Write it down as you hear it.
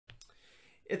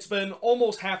It's been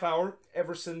almost half hour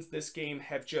ever since this game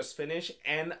have just finished,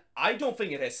 and I don't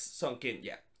think it has sunk in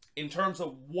yet. In terms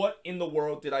of what in the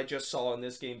world did I just saw in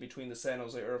this game between the San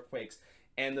Jose Earthquakes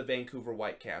and the Vancouver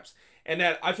Whitecaps. And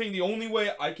that I think the only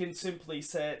way I can simply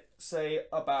say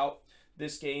about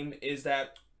this game is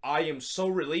that I am so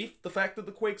relieved the fact that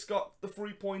the Quakes got the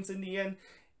 3 points in the end.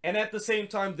 And at the same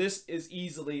time, this is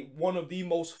easily one of the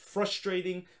most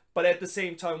frustrating, but at the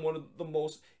same time, one of the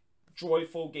most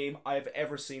joyful game I've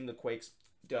ever seen the Quakes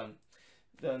done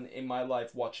in my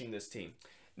life watching this team.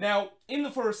 Now, in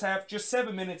the first half, just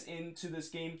 7 minutes into this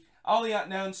game, Ali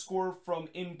Adnan scored from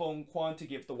Inbong Kwan to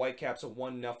give the Whitecaps a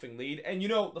 1-0 lead. And you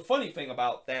know, the funny thing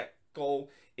about that goal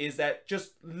is that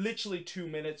just literally 2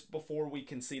 minutes before we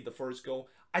concede the first goal,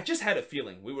 I just had a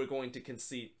feeling we were going to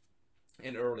concede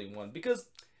an early one, because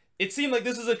it seemed like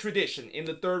this is a tradition in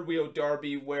the third wheel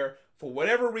derby where, for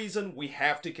whatever reason, we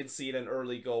have to concede an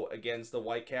early goal against the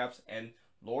Whitecaps. And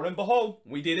Lord and behold,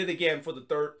 we did it again for the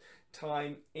third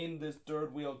time in this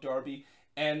third wheel derby.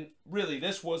 And really,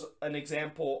 this was an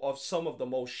example of some of the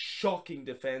most shocking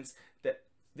defense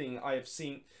thing I have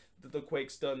seen that the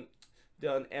Quakes done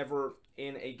ever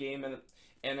in a game.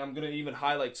 And I'm going to even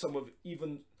highlight some of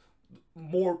even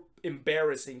more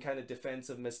embarrassing kind of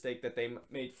defensive mistake that they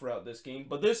made throughout this game.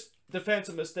 But this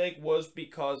defensive mistake was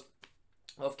because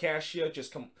of Kasia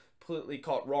just completely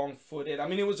caught wrong-footed. I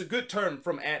mean, it was a good turn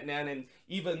from Adnan and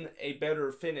even a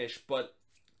better finish, but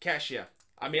Kasia,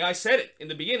 I mean, I said it in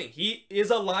the beginning. He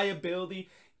is a liability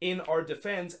in our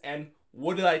defense, and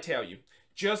what did I tell you?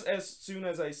 Just as soon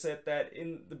as I said that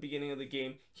in the beginning of the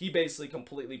game, he basically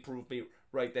completely proved me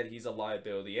right that he's a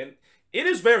liability. And it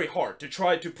is very hard to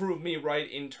try to prove me right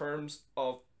in terms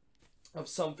of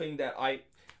something that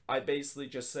I basically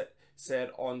just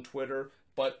said on Twitter.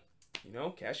 But, you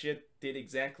know, Kasia did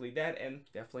exactly that, and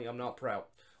definitely I'm not proud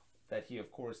that he,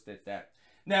 of course, did that.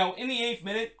 Now, in the 8th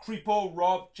minute, Kripo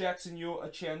robbed Jackson Yu a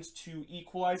chance to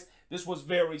equalize. This was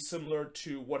very similar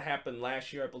to what happened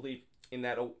last year, I believe, in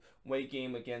that away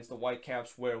game against the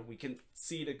Whitecaps, where we can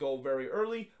see the goal very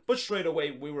early, but straight away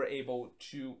we were able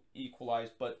to equalize.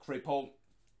 But Kripo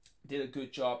did a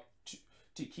good job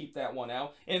to keep that one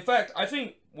out. In fact, I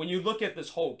think when you look at this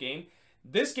whole game,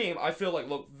 this game I feel like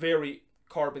looked very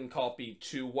carbon copy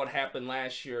to what happened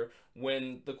last year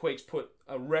when the Quakes put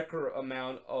a record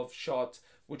amount of shots,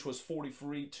 which was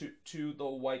 43 to the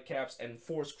Whitecaps, and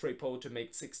forced Kripo to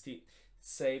make 60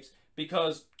 saves,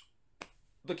 because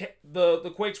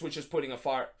the Quakes were just putting a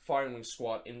firing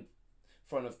squad in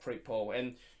front of Kripo.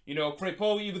 And you know,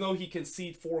 Kripo, even though he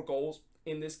conceded 4 goals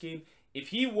in this game, if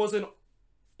he wasn't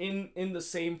in the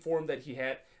same form that he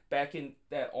had back in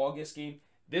that August game,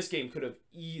 this game could have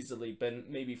easily been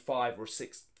maybe 5 or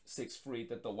 6-3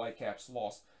 that the Whitecaps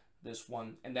lost this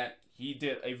one, and that he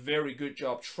did a very good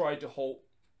job trying to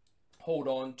hold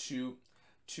on to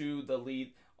the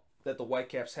lead that the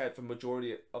Whitecaps had for the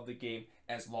majority of the game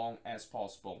as long as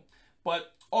possible.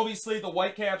 But obviously the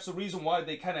Whitecaps, the reason why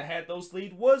they kind of had those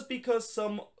lead was because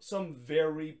some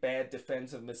very bad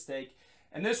defensive mistake.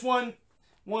 And this one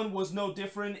was no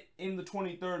different in the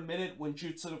 23rd minute when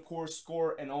Jutson, of course,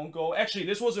 scored an own goal. Actually,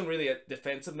 this wasn't really a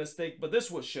defensive mistake, but this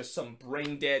was just some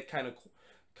brain dead kind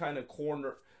of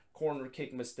corner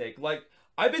kick mistake. Like,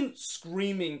 I've been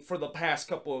screaming for the past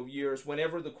couple of years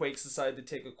whenever the Quakes decide to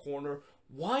take a corner,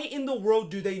 why in the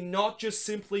world do they not just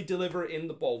simply deliver in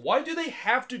the ball? Why do they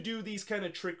have to do these kind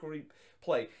of trickery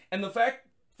play? And the fact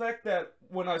that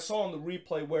when I saw on the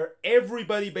replay where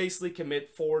everybody basically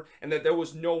commit forward and that there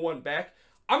was no one back,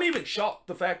 I'm even shocked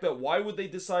the fact that why would they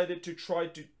decided to try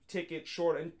to take it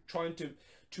short and trying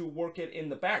to work it in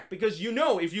the back, because you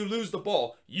know if you lose the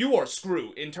ball you are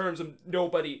screwed in terms of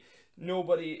nobody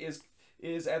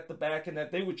is at the back, and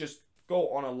that they would just go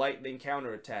on a lightning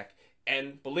counterattack.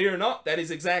 And believe it or not, that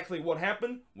is exactly what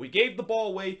happened. We gave the ball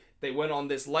away. They went on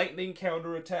this lightning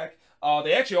counterattack.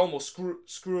 They actually almost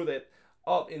screwed it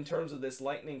up in terms of this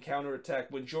lightning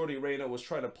counterattack when Jordi Reyna was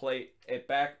trying to play it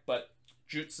back. But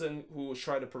Jutson, who was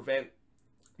trying to prevent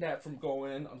that from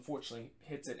going in, unfortunately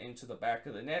hits it into the back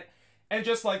of the net. And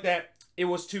just like that, it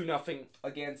was 2-0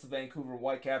 against the Vancouver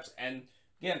Whitecaps. And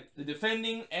again, the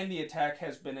defending and the attack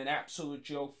has been an absolute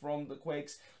joke from the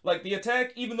Quakes. Like, the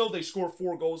attack, even though they scored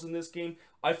 4 goals in this game,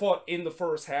 I thought in the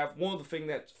first half, one of the things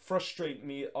that frustrated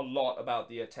me a lot about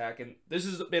the attack, and this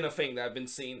has been a thing that I've been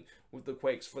seeing with the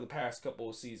Quakes for the past couple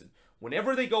of seasons.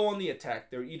 Whenever they go on the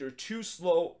attack, they're either too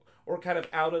slow or kind of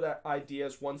out of that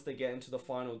ideas once they get into the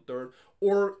final third,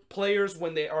 or players,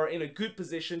 when they are in a good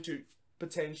position to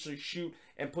potentially shoot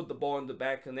and put the ball in the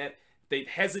back of the net, they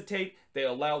hesitate, they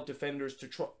allow defenders to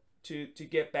to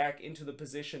get back into the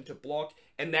position to block,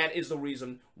 and that is the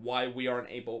reason why we aren't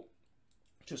able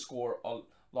to score a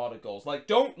lot of goals. Like,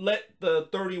 don't let the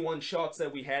 31 shots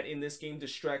that we had in this game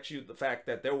distract you. The fact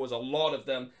that there was a lot of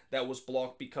them that was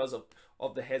blocked because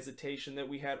of the hesitation that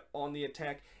we had on the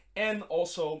attack. And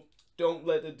also, don't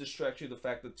let it distract you the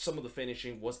fact that some of the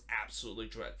finishing was absolutely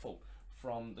dreadful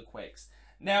from the Quakes.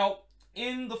 Now,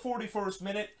 in the 41st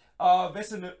minute,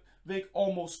 Vesinovic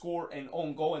almost scored an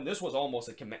own goal, and this was almost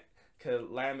a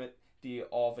calamity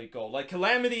of a goal. Like,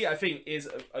 calamity, I think, is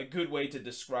a good way to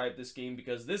describe this game,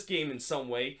 because this game in some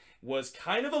way was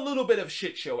kind of a little bit of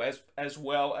shit show as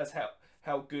well as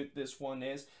how good this one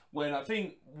is. When I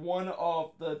think one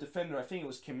of the defender, I think it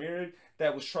was Kamir,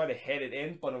 that was trying to head it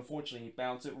in, but unfortunately he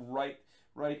bounced it right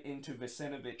into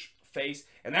Vesinovic's face,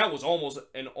 and that was almost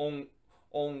an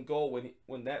own goal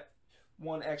when that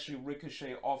one actually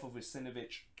ricocheted off of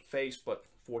Vesinovic's face, but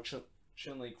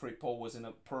fortunately Kripo was in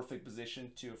a perfect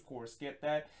position to, of course, get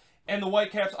that. And the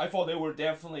Whitecaps, I thought they were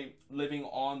definitely living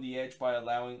on the edge by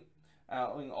allowing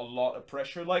a lot of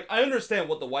pressure. Like, I understand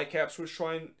what the Whitecaps was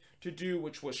trying to do,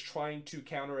 which was trying to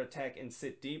counterattack and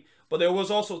sit deep. But there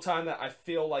was also time that I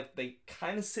feel like they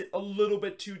kind of sit a little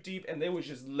bit too deep, and they was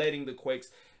just letting the Quakes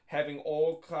having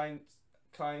all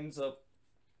kinds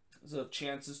of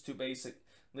chances to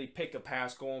basically pick a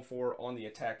pass going forward on the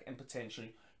attack and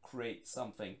potentially create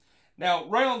something. Now,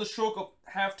 right on the stroke of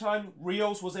halftime,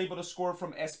 Rios was able to score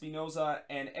from Espinoza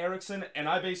and Eriksson, and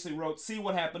I basically wrote, see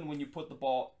what happened when you put the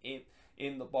ball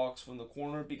in the box from the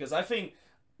corner, because I think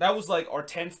that was like our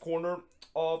 10th corner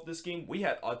of this game. We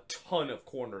had a ton of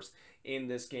corners in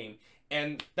this game,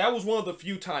 and that was one of the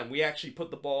few times we actually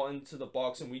put the ball into the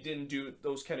box and we didn't do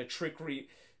those kind of trickery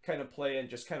kind of play and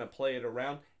just kind of play it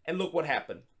around. And look what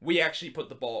happened. We actually put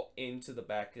the ball into the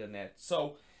back of the net.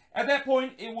 So at that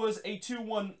point, it was a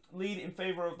 2-1 lead in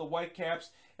favor of the Whitecaps.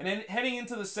 And then heading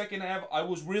into the second half, I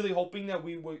was really hoping that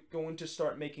we were going to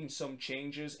start making some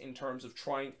changes in terms of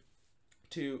trying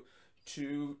to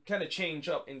kind of change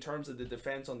up in terms of the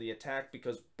defense on the attack,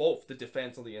 because both the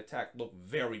defense and the attack looked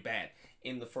very bad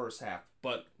in the first half.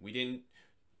 But we didn't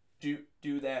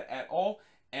do that at all.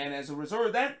 And as a result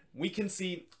of that, we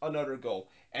concede another goal.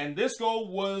 And this goal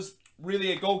was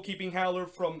really a goalkeeping howler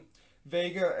from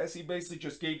Vega, as he basically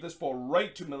just gave this ball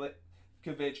right to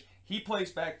Milinkovic. He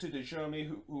plays back to Dejermy,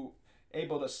 who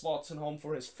able to slot it home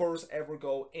for his first ever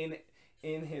goal in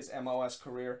his MLS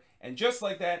career. And just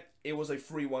like that, it was a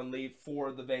 3-1 lead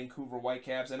for the Vancouver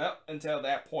Whitecaps. And up until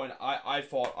that point, I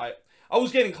thought I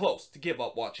was getting close to give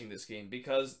up watching this game,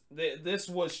 because this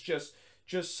was just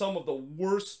some of the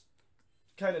worst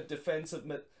kind of defensive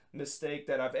mistake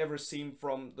that I've ever seen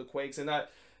from the Quakes. And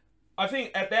I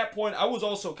think at that point, I was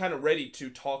also kind of ready to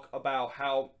talk about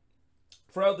how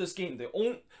throughout this game,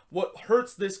 what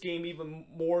hurts this game even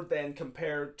more than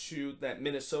compared to that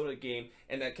Minnesota game,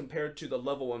 and that compared to the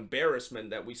level of embarrassment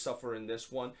that we suffer in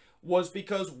this one, was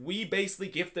because we basically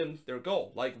give them their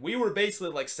goal. Like, we were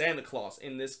basically like Santa Claus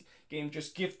in this game,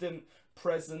 just give them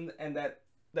present, and that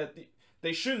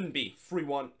they shouldn't be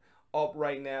 3-1 up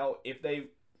right now if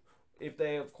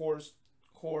they of course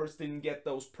didn't get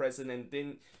those present and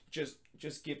didn't just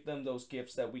give them those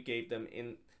gifts that we gave them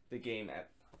in the game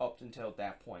up until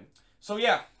that point. So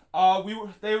yeah,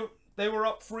 they were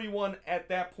up 3-1 at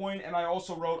that point, and I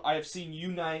also wrote, I have seen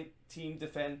U9 team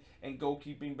defend and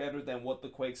goalkeeping better than what the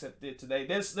Quakes have did today.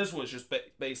 This was just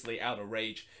basically out of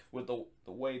rage with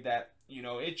the way that, you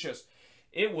know,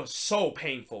 it was so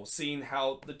painful seeing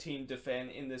how the team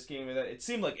defend in this game. That it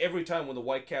seemed like every time when the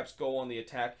Whitecaps go on the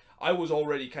attack, I was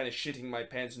already kind of shitting my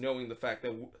pants, knowing the fact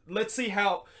that let's see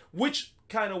which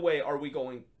kind of way are we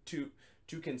going to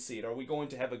concede. Are we going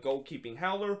to have a goalkeeping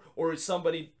howler, or is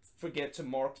somebody forget to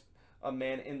mark a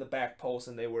man in the back post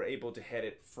and they were able to head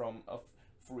it from a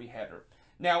free header?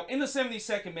 Now, in the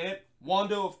 72nd minute,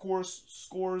 Wando, of course,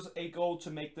 scores a goal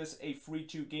to make this a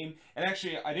 3-2 game. And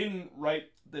actually, I didn't write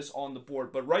this on the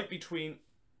board, but right between,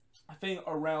 I think,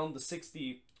 around the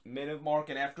 60-minute mark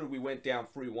and after we went down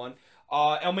 3-1,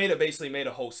 Almeida basically made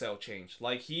a wholesale change.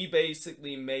 Like, he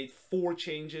basically made 4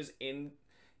 changes in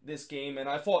this game, and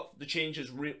I thought the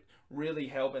changes really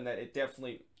helped, and that it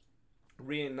definitely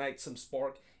reignites some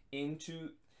spark into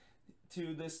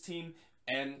this team.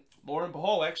 And lo and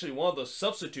behold, actually one of the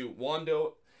substitute,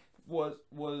 Wando,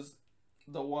 was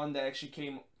the one that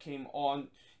actually came on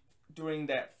during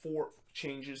that 4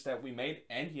 changes that we made,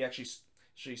 and he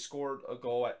actually scored a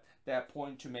goal at that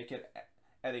point to make it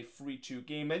at a 3-2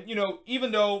 game. And, you know,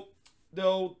 even though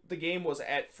the game was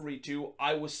at 3-2,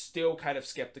 I was still kind of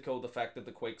skeptical of the fact that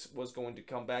the Quakes was going to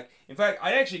come back. In fact,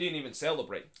 I actually didn't even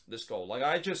celebrate this goal. Like,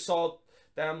 I just saw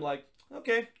that, I'm like,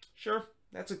 okay, sure,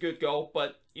 that's a good goal.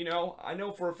 But, you know, I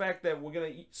know for a fact that we're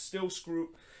going to still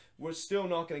we're still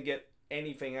not going to get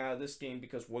anything out of this game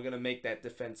because we're going to make that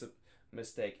defensive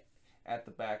mistake at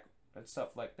the back and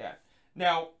stuff like that.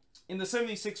 Now, in the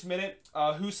 76th minute,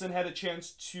 Houston had a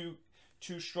chance to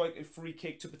strike a free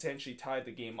kick to potentially tie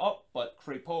the game up, but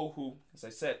Crépeau, who, as I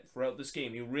said, throughout this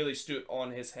game, he really stood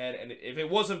on his head, and if it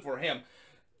wasn't for him,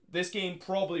 this game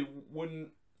probably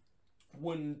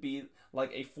wouldn't be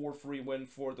like a 4-3 win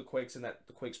for the Quakes, and that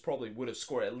the Quakes probably would have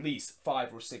scored at least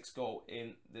 5 or 6 goals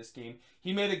in this game.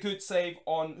 He made a good save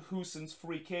on Houston's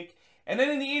free kick, and then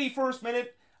in the 81st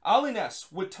minute,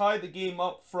 Alines would tie the game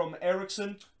up from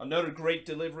Eriksson. Another great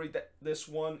delivery, that this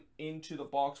one into the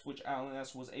box, which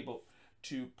Alines was able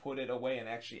to put it away and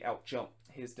actually outjump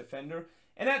his defender.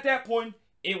 And at that point,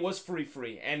 it was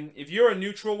 3-3. And if you're a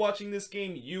neutral watching this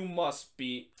game, you must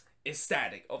be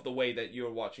ecstatic of the way that you're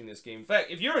watching this game. In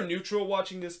fact, if you're a neutral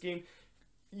watching this game,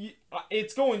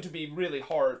 it's going to be really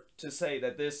hard to say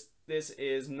that this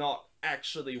is not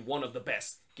actually one of the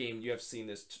best games you have seen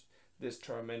this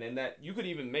tournament, and that you could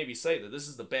even maybe say that this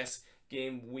is the best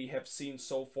game we have seen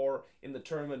so far in the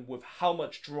tournament, with how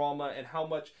much drama and how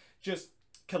much just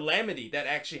calamity that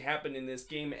actually happened in this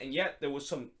game. And yet there was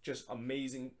some just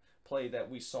amazing play that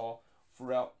we saw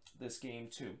throughout this game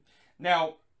too.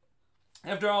 Now,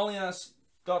 after Allianz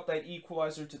got that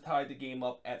equalizer to tie the game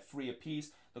up at 3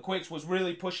 apiece, the Quakes was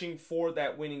really pushing for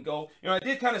that winning goal. You know, I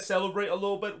did kind of celebrate a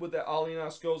little bit with the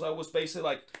Allianz goals. I was basically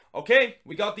like, okay,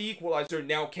 we got the equalizer.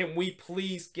 Now, can we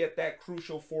please get that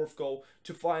crucial 4th goal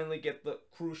to finally get the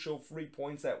crucial 3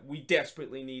 points that we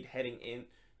desperately need heading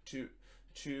into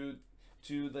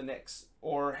to the next,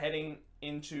 or heading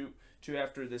into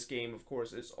after this game, of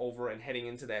course, is over, and heading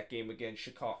into that game against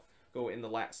Chicago in the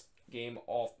last game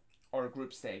of our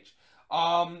group stage.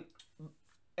 And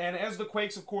as the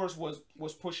Quakes, of course,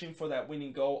 was pushing for that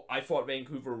winning goal, I thought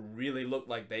Vancouver really looked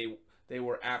like they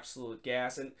were absolute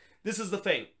gas. And this is the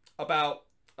thing about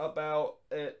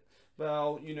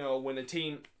you know, when a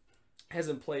team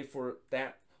hasn't played for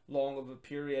that long of a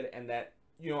period, and that,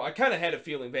 you know, I kind of had a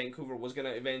feeling Vancouver was going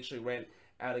to eventually run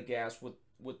out of gas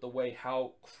with the way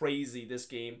how crazy this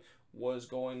game was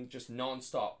going, just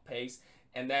non-stop pace,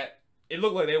 and that it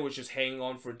looked like they were just hanging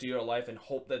on for dear life and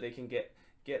hope that they can get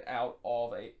out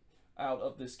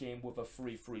of this game with a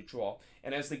free draw.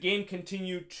 And as the game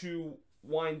continued to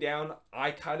wind down,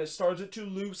 I kind of started to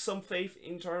lose some faith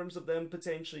in terms of them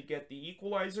potentially get the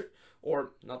equalizer,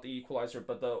 or not the equalizer,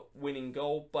 but the winning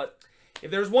goal. But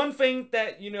if there's one thing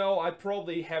that, you know, I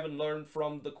probably haven't learned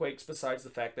from the Quakes, besides the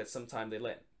fact that sometimes they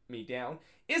let me down,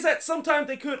 is that sometimes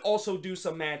they could also do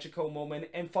some magical moment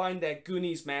and find that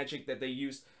Goonies magic that they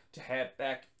used to have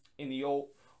back in the old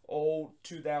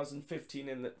 2015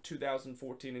 and the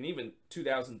 2014 and even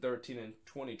 2013 and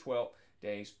 2012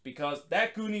 days, because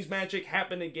that Goonies magic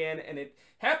happened again, and it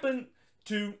happened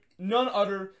to none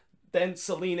other than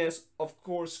Salinas, of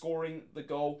course, scoring the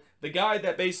goal. The guy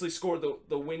that basically scored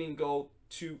the winning goal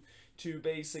to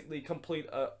basically complete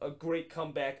a great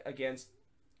comeback against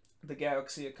the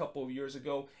Galaxy a couple of years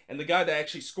ago, and the guy that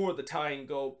actually scored the tying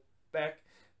goal back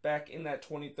in that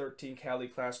 2013 Cali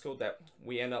Clasico that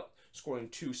we end up scoring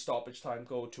 2 stoppage time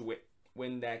goal to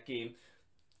win that game.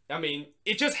 I mean,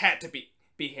 it just had to be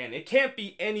him. It can't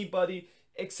be anybody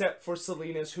except for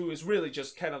Salinas, who is really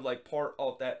just kind of like part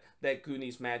of that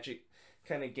Goonies magic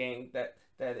kind of gang that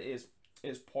is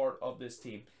part of this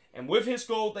team. And with his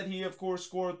goal that he, of course,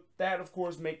 scored, that, of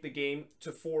course, make the game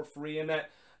to 4-3. And that,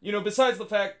 you know, besides the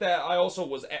fact that I also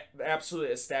was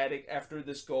absolutely ecstatic after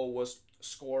this goal was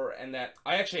scored, and that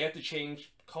I actually had to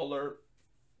change color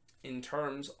in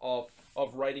terms of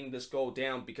writing this goal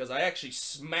down, because I actually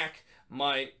smack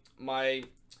my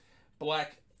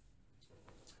black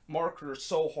marker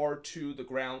so hard to the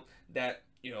ground that,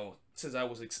 you know, since I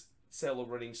was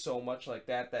celebrating so much like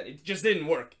that it just didn't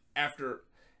work after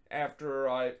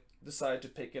I decided to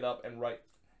pick it up and write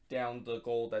down the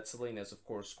goal that Salinas, of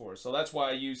course, scored. So that's why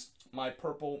I used my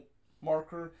purple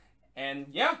marker. And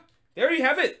yeah, there you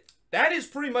have it. That is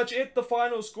pretty much it, the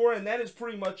final score, and that is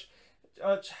pretty much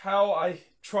how I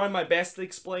try my best to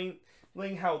explain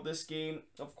how this game,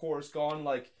 of course, gone.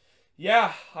 Like,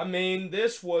 yeah, I mean,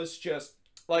 this was just,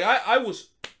 like, I was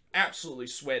absolutely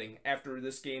sweating after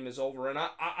this game is over, and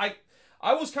I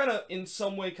was kind of, in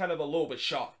some way, kind of a little bit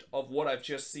shocked of what I've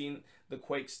just seen the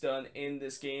Quakes done in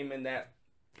this game, and that,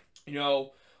 you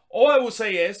know, all I will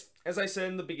say is, as I said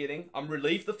in the beginning, I'm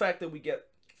relieved the fact that we get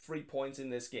 3 points in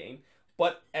this game,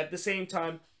 but at the same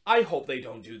time, I hope they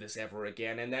don't do this ever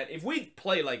again, and that if we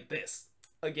play like this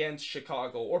against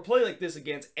Chicago, or play like this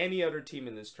against any other team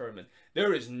in this tournament,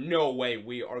 there is no way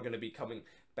we are going to be coming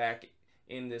back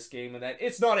in this game, and that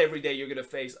it's not every day you're going to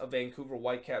face a Vancouver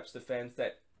Whitecaps defense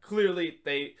that clearly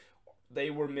they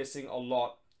were missing a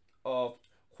lot of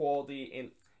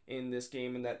quality in this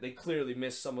game, and that they clearly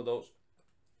missed some of those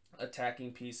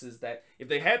attacking pieces. That if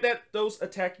they had those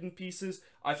attacking pieces,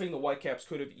 I think the Whitecaps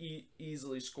could have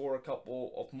easily scored a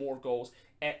couple of more goals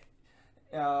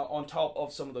on top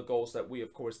of some of the goals that we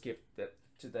of course give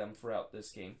to them throughout this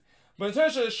game. But in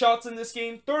terms of the shots in this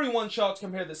game, 31 shots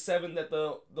compared to 7 that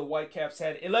the Whitecaps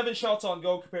had. 11 shots on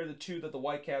goal compared to 2 that the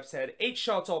Whitecaps had. 8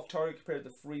 shots off target compared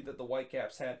to 3 that the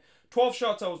Whitecaps had. 12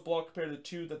 shots that was blocked compared to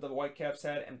 2 that the Whitecaps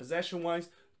had. And possession-wise,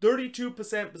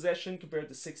 32% possession compared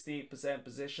to 68%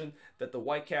 possession that the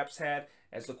Whitecaps had.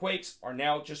 As the Quakes are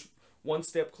now just one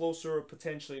step closer,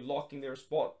 potentially locking their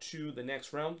spot to the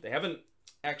next round. They haven't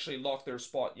actually locked their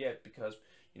spot yet because,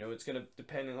 you know, it's going to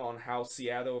depend on how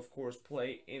Seattle, of course,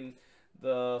 play in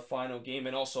the final game.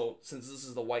 And also, since this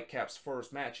is the Whitecaps'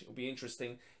 first match, it'll be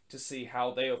interesting to see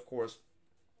how they, of course,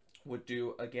 would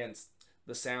do against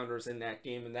the Sounders in that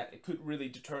game. And that it could really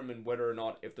determine whether or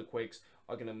not if the Quakes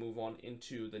are going to move on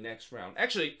into the next round.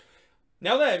 Actually,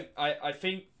 now that I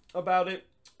think about it,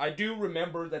 I do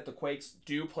remember that the Quakes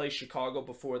do play Chicago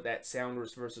before that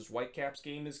Sounders versus Whitecaps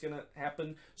game is going to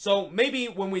happen. So maybe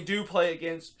when we do play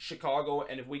against Chicago,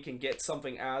 and if we can get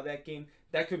something out of that game,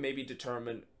 that could maybe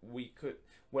determine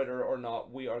whether or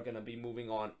not we are going to be moving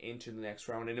on into the next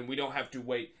round. And then we don't have to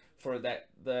wait for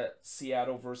the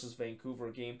Seattle versus Vancouver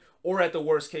game, or at the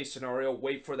worst case scenario,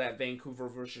 wait for that Vancouver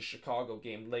versus Chicago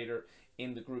game later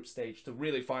in the group stage to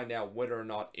really find out whether or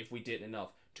not if we did enough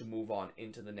to move on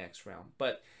into the next round.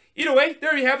 But either way,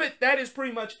 there you have it. That is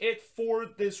pretty much it for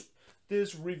this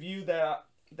review that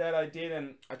I did,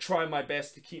 and I tried my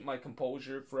best to keep my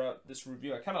composure throughout this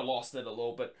review. I kind of lost it a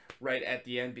little bit right at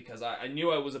the end because I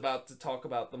knew I was about to talk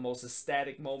about the most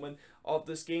ecstatic moment of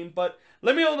this game. But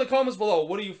let me know in the comments below,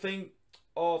 what do you think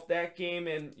of that game?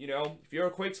 And, you know, if you're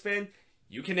a Quakes fan,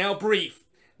 you can now breathe.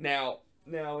 Now,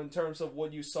 in terms of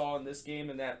what you saw in this game,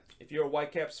 and that if you're a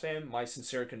Whitecaps fan, my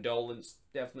sincere condolence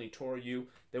definitely toward you.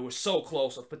 They were so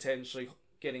close of potentially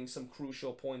getting some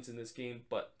crucial points in this game,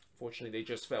 but fortunately they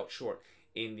just fell short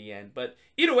in the end. But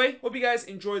either way, hope you guys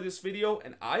enjoyed this video,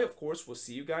 and I, of course, will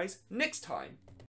see you guys next time.